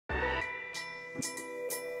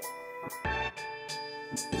Good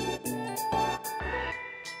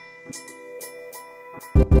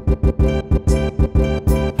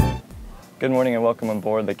morning and welcome on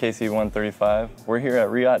board the KC-135. We're here at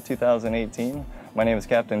RIAT 2018. My name is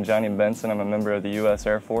Captain Johnny Benson. I'm a member of the U.S.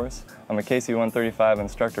 Air Force. I'm a KC-135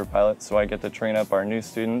 instructor pilot, so I get to train up our new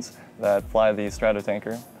students that fly the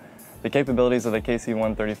Stratotanker. The capabilities of the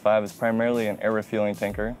KC-135 is primarily an air refueling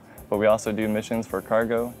tanker, but we also do missions for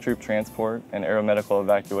cargo, troop transport, and aeromedical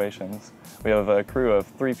evacuations. We have a crew of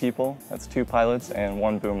 3 people, that's 2 pilots and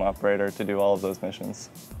 1 boom operator to do all of those missions.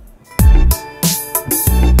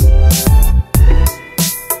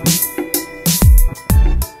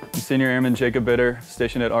 Senior Airman Jacob Bitter,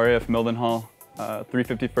 stationed at RAF Mildenhall,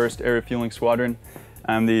 351st Air Refueling Squadron.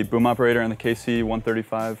 I'm the boom operator on the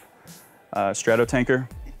KC-135 Stratotanker.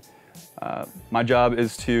 My job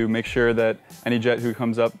is to make sure that any jet who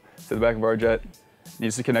comes up to the back of our jet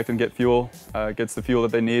needs to connect and get fuel, gets the fuel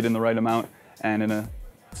that they need in the right amount and in a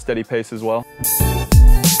steady pace as well.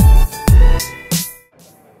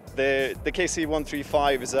 The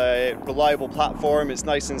KC-135 is a reliable platform. It's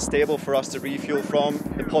nice and stable for us to refuel from.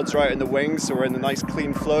 The pods are out in the wings, so we're in a nice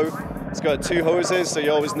clean flow. It's got 2 hoses, so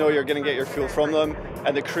you always know you're going to get your fuel from them.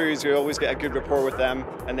 And the crews, we always get a good rapport with them,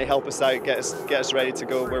 and they help us out, get us ready to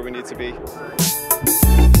go where we need to be.